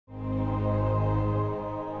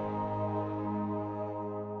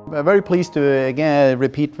I'm very pleased to again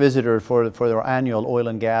repeat visitor for our annual oil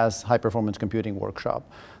and gas high performance computing workshop.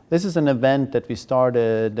 This is an event that we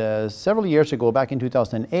started several years ago, back in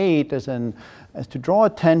 2008, as to draw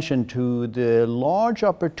attention to the large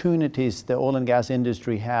opportunities the oil and gas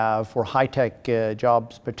industry have for high-tech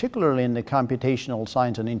jobs, particularly in the computational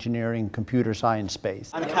science and engineering, computer science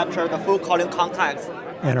space. And capture the full calling context.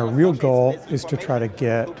 And our real goal is to try to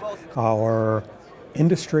get our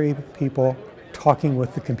industry people talking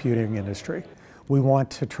with the computing industry. We want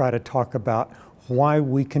to try to talk about why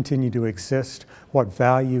we continue to exist, what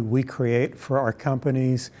value we create for our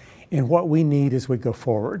companies, and what we need as we go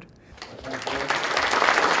forward.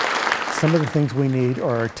 Some of the things we need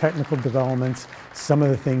are technical developments. Some of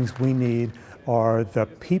the things we need are the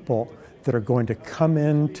people that are going to come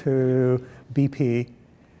into BP,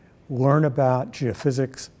 learn about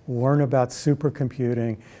geophysics, learn about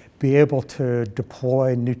supercomputing, be able to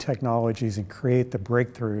deploy new technologies and create the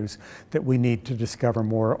breakthroughs that we need to discover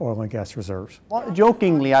more oil and gas reserves. Well,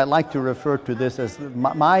 jokingly, I like to refer to this as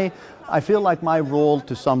I feel like my role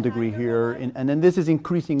to some degree here, and then this is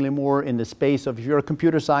increasingly more in the space of if you're a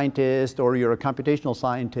computer scientist or you're a computational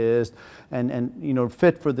scientist and you know,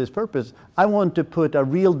 fit for this purpose, I want to put a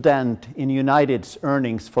real dent in United's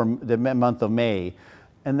earnings for the month of May.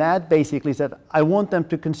 And that basically said, I want them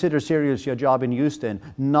to consider seriously a job in Houston,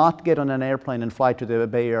 not get on an airplane and fly to the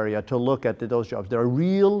Bay Area to look at those jobs. There are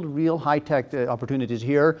real high-tech opportunities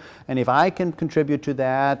here, and if I can contribute to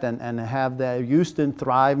that and have the Houston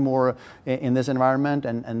thrive more in this environment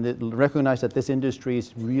and recognize that this industry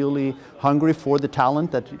is really hungry for the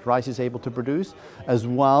talent that Rice is able to produce, as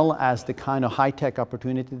well as the kind of high-tech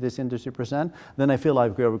opportunity this industry presents, then I feel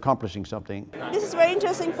like we're accomplishing something. This is very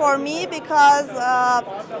interesting for me because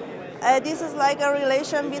this is like a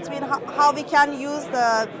relation between how we can use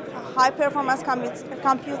the high-performance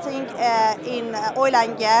computing in oil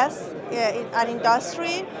and gas in an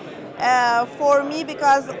industry. For me,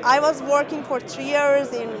 because I was working for 3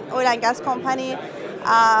 years in oil and gas company,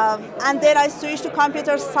 and then I switched to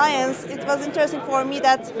computer science. It was interesting for me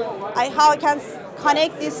that how I can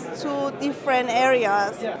connect these two different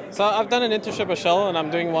areas. So I've done an internship at Shell, and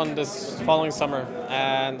I'm doing one this following summer.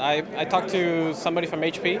 And I talked to somebody from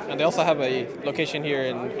HP, and they also have a location here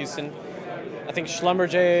in Houston. I think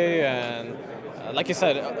Schlumberger and, like you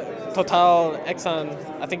said, Total, Exxon,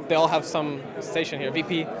 I think they all have some station here,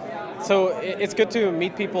 VP. So it's good to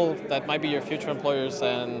meet people that might be your future employers,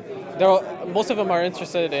 and most of them are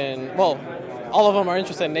interested in, well, all of them are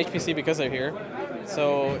interested in HPC because they're here.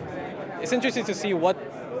 So it's interesting to see what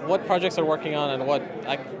projects are working on and what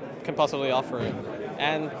I can possibly offer.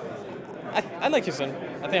 And I like Houston.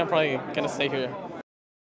 I think I'm probably going to stay here.